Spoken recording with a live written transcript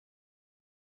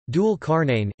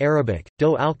Dhul-Qarnayn, Arabic,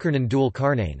 Do al-Qarnayn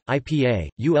Dhul-Qarnayn, IPA,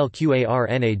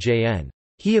 Ulqarnajan,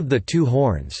 He of the Two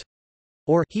Horns,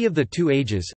 or He of the Two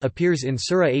Ages, appears in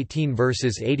Surah 18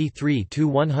 verses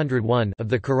 83–101 of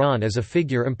the Quran as a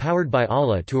figure empowered by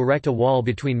Allah to erect a wall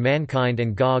between mankind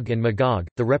and Gog and Magog,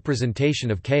 the representation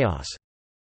of chaos.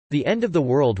 The end of the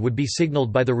world would be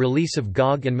signaled by the release of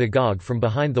Gog and Magog from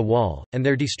behind the wall, and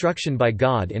their destruction by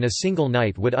God in a single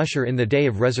night would usher in the day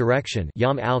of resurrection,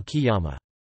 Yawm al-Qiyamah.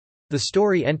 The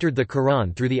story entered the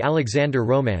Quran through the Alexander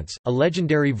Romance, a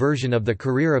legendary version of the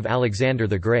career of Alexander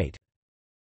the Great.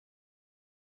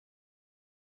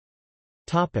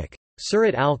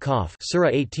 Surat al-Kahf,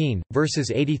 Surah 18,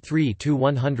 verses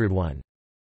 83–101.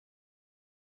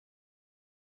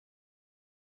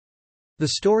 The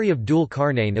story of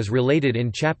Dhul-Qarnayn is related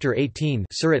in chapter 18,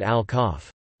 Surat al-Kahf,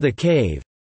 the cave,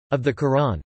 of the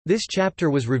Quran. This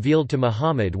chapter was revealed to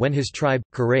Muhammad when his tribe,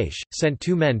 Quraysh, sent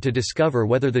two men to discover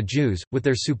whether the Jews, with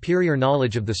their superior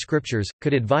knowledge of the scriptures,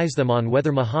 could advise them on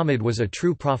whether Muhammad was a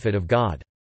true prophet of God.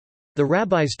 The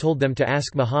rabbis told them to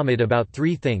ask Muhammad about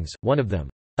three things, one of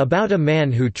them, "About a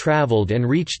man who traveled and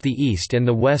reached the east and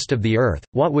the west of the earth,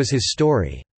 what was his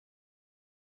story?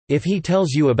 If he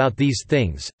tells you about these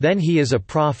things, then he is a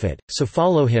prophet, so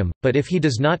follow him, but if he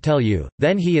does not tell you,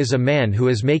 then he is a man who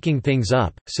is making things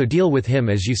up, so deal with him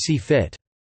as you see fit."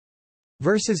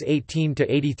 Verses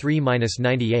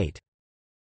 18–83–98.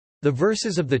 The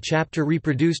verses of the chapter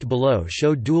reproduced below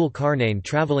show Dhul-Qarnayn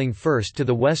traveling first to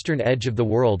the western edge of the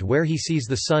world where he sees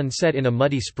the sun set in a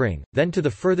muddy spring, then to the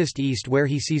furthest east where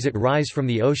he sees it rise from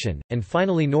the ocean, and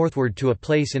finally northward to a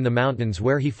place in the mountains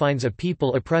where he finds a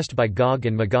people oppressed by Gog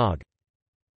and Magog.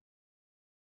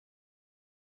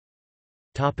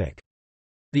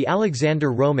 The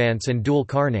Alexander Romance and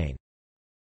Dhul-Qarnayn.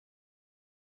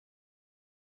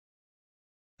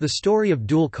 The story of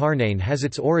Dhul-Qarnayn has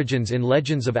its origins in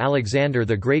legends of Alexander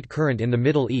the Great current in the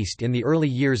Middle East in the early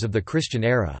years of the Christian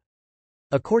era.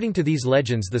 According to these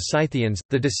legends, the Scythians,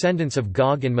 the descendants of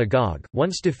Gog and Magog,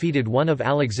 once defeated one of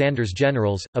Alexander's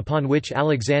generals, upon which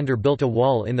Alexander built a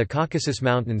wall in the Caucasus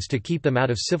Mountains to keep them out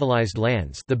of civilized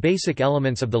lands. The basic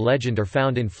elements of the legend are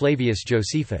found in Flavius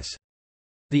Josephus.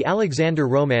 The Alexander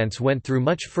Romance went through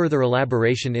much further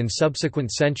elaboration in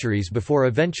subsequent centuries before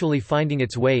eventually finding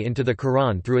its way into the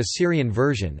Quran through a Syrian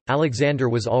version. Alexander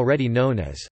was already known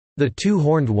as the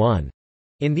Two-Horned One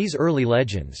in these early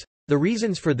legends. The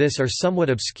reasons for this are somewhat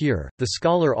obscure. The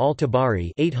scholar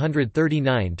al-Tabari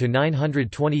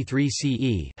 (839–923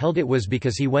 CE) held it was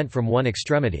because he went from one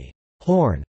extremity,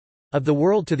 horn, of the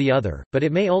world to the other, but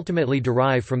it may ultimately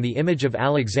derive from the image of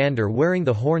Alexander wearing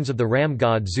the horns of the ram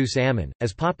god Zeus Ammon,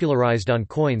 as popularized on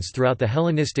coins throughout the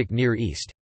Hellenistic Near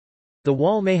East. The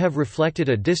wall may have reflected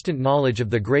a distant knowledge of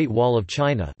the Great Wall of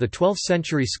China. The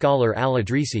 12th-century scholar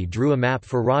al-Idrisi drew a map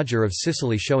for Roger of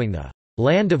Sicily showing the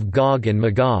land of Gog and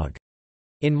Magog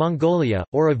in Mongolia,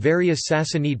 or of various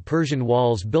Sassanid Persian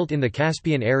walls built in the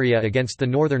Caspian area against the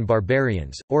northern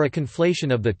barbarians, or a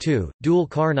conflation of the two.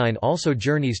 Dhul-Qarnayn also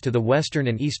journeys to the western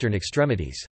and eastern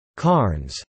extremities,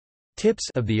 Qarns, tips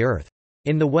of the earth.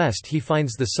 In the west he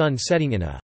finds the sun setting in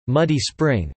a muddy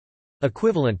spring,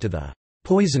 equivalent to the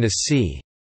poisonous sea,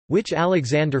 which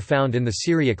Alexander found in the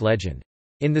Syriac legend.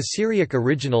 In the Syriac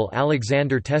original,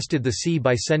 Alexander tested the sea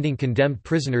by sending condemned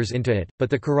prisoners into it, but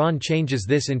the Quran changes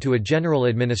this into a general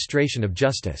administration of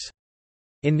justice.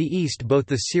 In the East, both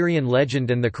the Syrian legend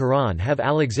and the Quran have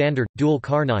Alexander.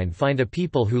 Dhul-Qarnayn find a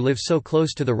people who live so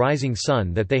close to the rising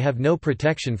sun that they have no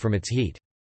protection from its heat.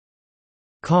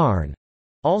 Qarn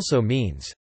also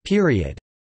means period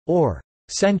or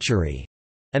century,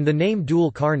 and the name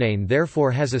Dhul-Qarnayn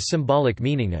therefore has a symbolic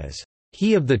meaning as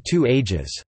he of the two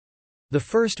ages. The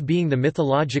first being the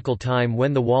mythological time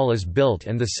when the wall is built,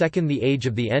 and the second the age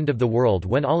of the end of the world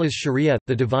when Allah's Sharia,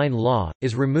 the divine law,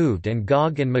 is removed and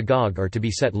Gog and Magog are to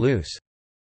be set loose.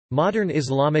 Modern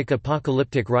Islamic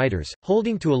apocalyptic writers,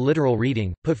 holding to a literal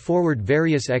reading, put forward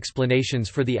various explanations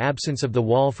for the absence of the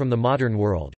wall from the modern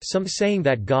world, some saying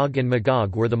that Gog and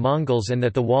Magog were the Mongols and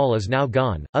that the wall is now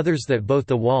gone, others that both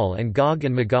the wall and Gog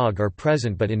and Magog are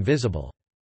present but invisible.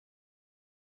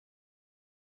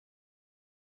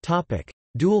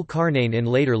 Dhul-Qarnayn in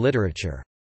later literature.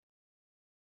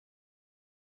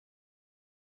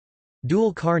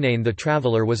 Dhul-Qarnayn the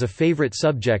traveller was a favorite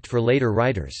subject for later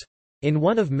writers. In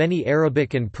one of many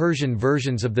Arabic and Persian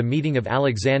versions of the meeting of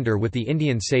Alexander with the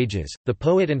Indian sages, the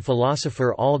poet and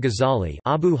philosopher al-Ghazali,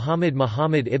 Abu Hamid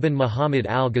Muhammad ibn Muhammad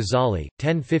al-Ghazali,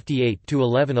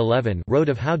 1058–1111, wrote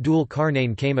of how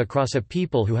Dhul-Qarnayn came across a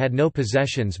people who had no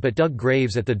possessions but dug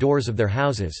graves at the doors of their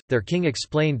houses. Their king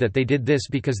explained that they did this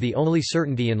because the only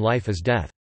certainty in life is death.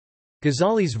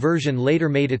 Ghazali's version later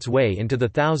made its way into the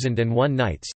Thousand and One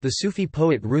Nights. The Sufi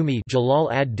poet Rumi,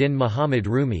 Jalal ad-Din Muhammad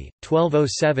Rumi,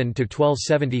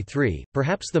 1207–1273,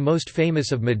 perhaps the most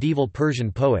famous of medieval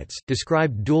Persian poets,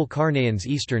 described Dhul-Qarnayn's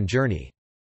eastern journey.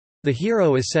 The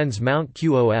hero ascends Mount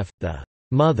Qof, the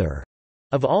mother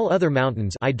of all other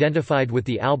mountains, identified with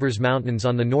the Alborz Mountains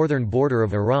on the northern border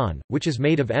of Iran, which is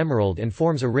made of emerald and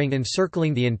forms a ring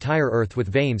encircling the entire earth with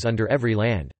veins under every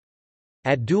land.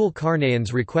 At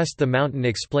Dhul-Qarnayn's request, the mountain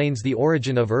explains the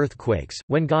origin of earthquakes.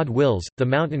 When God wills, the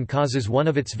mountain causes one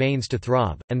of its veins to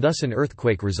throb, and thus an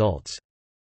earthquake results.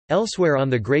 Elsewhere on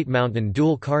the Great Mountain,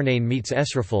 Dhul-Qarnayn meets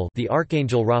Esrafil, the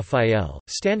archangel Raphael,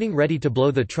 standing ready to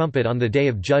blow the trumpet on the Day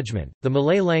of Judgment. The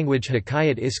Malay language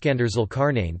Hikayat Iskandar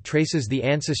Zulkarnain traces the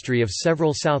ancestry of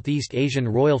several Southeast Asian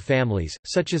royal families,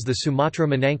 such as the Sumatra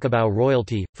Minangkabau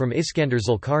royalty, from Iskandar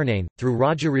Zulkarnain, through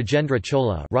Raja Rajendra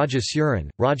Chola, Raja Suran,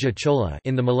 Raja Chola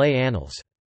in the Malay annals.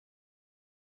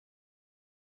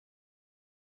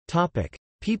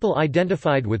 People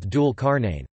identified with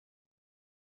Dhul-Qarnayn.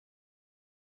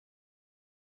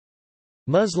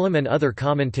 Muslim and other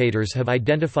commentators have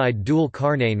identified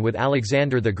Dhul-Qarnayn with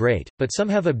Alexander the Great, but some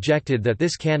have objected that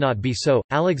this cannot be so.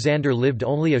 Alexander lived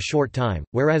only a short time,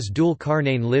 whereas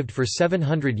Dhul-Qarnayn lived for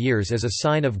 700 years as a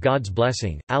sign of God's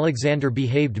blessing. Alexander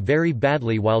behaved very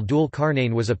badly while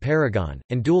Dhul-Qarnayn was a paragon,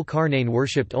 and Dhul-Qarnayn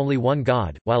worshipped only one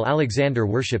god, while Alexander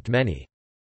worshipped many.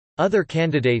 Other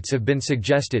candidates have been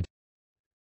suggested.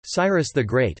 Cyrus the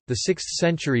Great, the 6th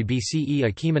century BCE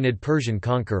Achaemenid Persian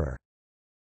conqueror.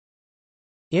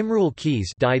 Imrul Qis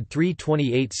died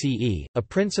 328 CE, a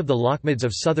prince of the Lakhmids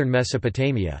of southern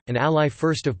Mesopotamia, an ally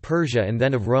first of Persia and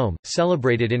then of Rome,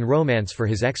 celebrated in romance for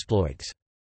his exploits.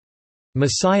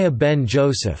 Messiah ben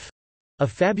Joseph, a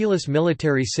fabulous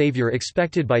military savior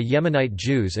expected by Yemenite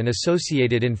Jews and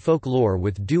associated in folklore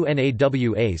with Du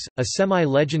Nawas, a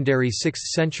semi-legendary 6th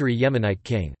century Yemenite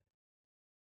king.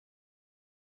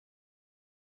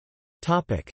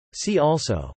 See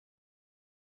also: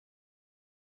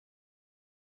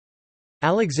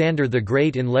 Alexander the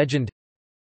Great in legend,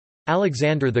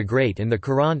 Alexander the Great in the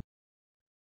Quran,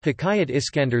 Hikayat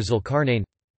Iskandar Zulkarnain.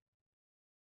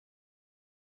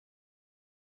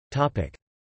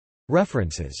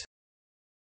 References.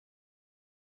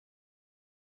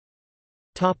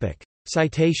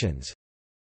 Citations.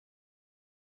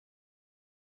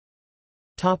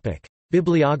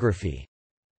 Bibliography.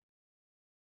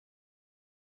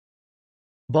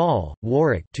 Ball,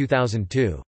 Warwick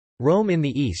 2002. Rome in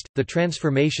the East, The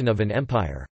Transformation of an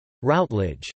Empire.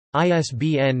 Routledge.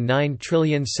 ISBN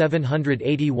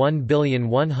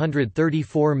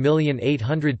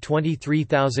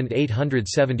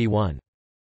 9781134823871.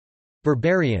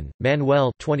 Berberian,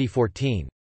 Manuel 2014.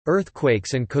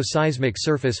 Earthquakes and Coseismic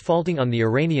Surface Faulting on the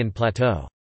Iranian Plateau.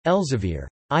 Elsevier.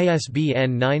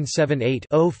 ISBN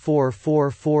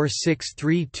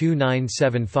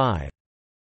 978-0444632975.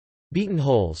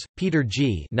 Beatonholes, Peter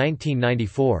G.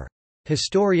 1994.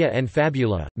 Historia and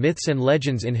Fabula, Myths and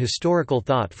Legends in Historical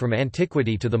Thought from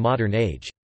Antiquity to the Modern Age.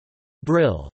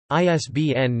 Brill.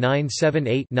 ISBN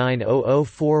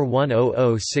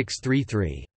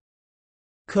 978-9004100633.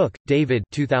 Cook, David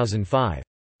 2005.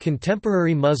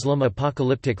 Contemporary Muslim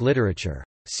Apocalyptic Literature.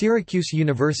 Syracuse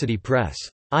University Press.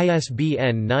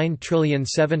 ISBN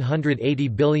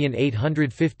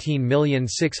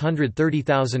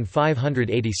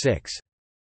 9780815630586.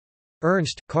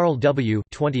 Ernst, Carl W.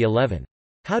 2011.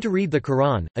 How to Read the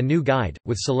Quran, A New Guide,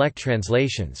 with Select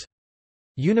Translations.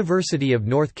 University of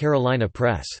North Carolina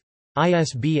Press.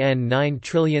 ISBN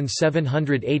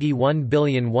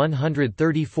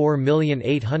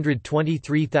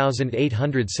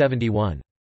 9781134823871.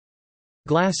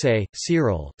 Glassé,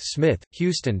 Cyril, Smith,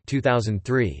 Houston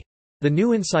 2003. The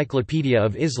New Encyclopedia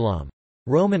of Islam.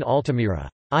 Roman Altamira.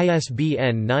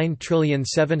 ISBN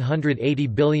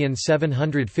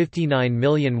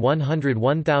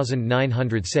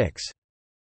 9780759101906.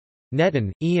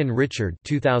 Netton, Ian Richard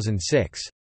 2006.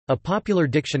 A Popular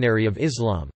Dictionary of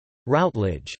Islam.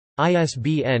 Routledge.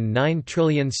 ISBN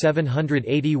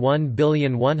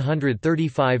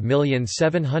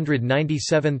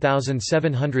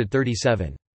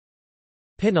 9781135797737.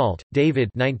 Pinault, David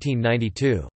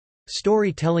 1992.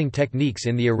 Storytelling Techniques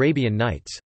in the Arabian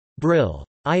Nights. Brill.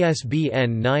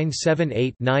 ISBN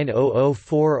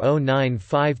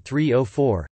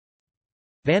 978-9004095304.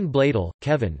 Van Bladel,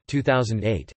 Kevin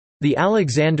 2008. The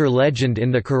Alexander Legend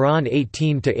in the Quran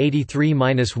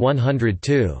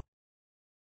 18–83–102.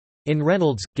 In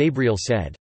Reynolds, Gabriel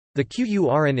said. The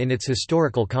Qur'an in its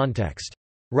historical context.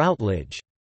 Routledge.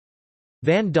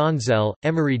 Van Donzel,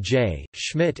 Emery J.,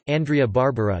 Schmidt, Andrea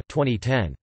Barbara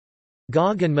 2010.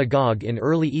 Gog and Magog in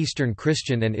Early Eastern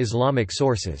Christian and Islamic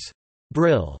Sources.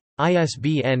 Brill.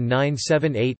 ISBN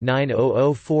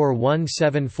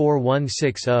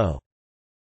 978-9004174160.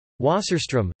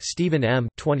 Wasserstrom, Stephen M.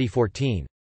 2014.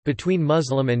 Between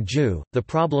Muslim and Jew, The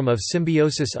Problem of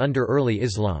Symbiosis Under Early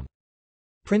Islam.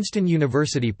 Princeton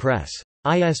University Press.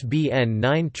 ISBN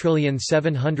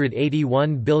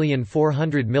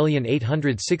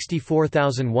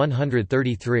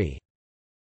 9781400864133.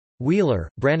 Wheeler,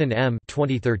 Brannon M.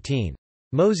 2013.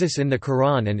 Moses in the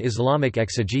Quran and Islamic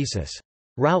Exegesis.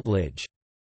 Routledge.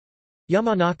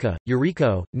 Yamanaka,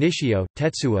 Yuriko, Nishio,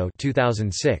 Tetsuo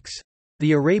 2006.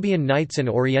 The Arabian Nights and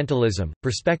Orientalism,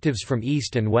 Perspectives from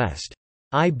East and West.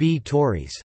 I. B.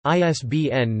 Tauris.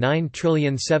 ISBN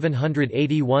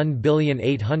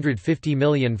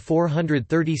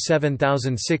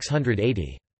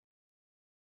 9780850437680.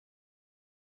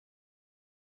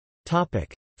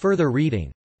 Further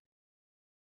reading.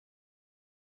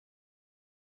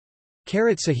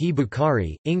 Sahih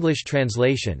Bukhari, English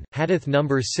translation, Hadith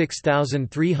number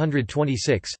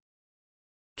 6326.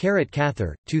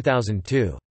 Kathir,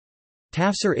 2002.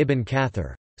 Tafsir ibn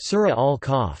Kathir. Surah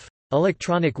al-Kahf.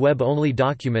 Electronic web-only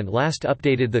document last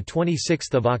updated 26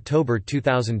 October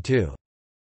 2002.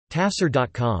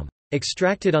 Tafsir.com.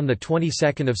 Extracted on the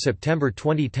 22nd of September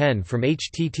 2010 from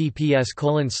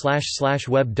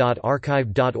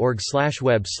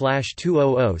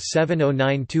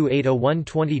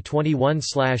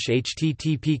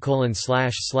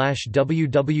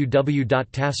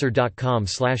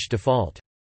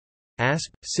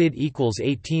ASP, SID equals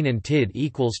 18 and TID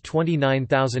equals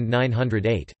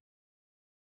 29908.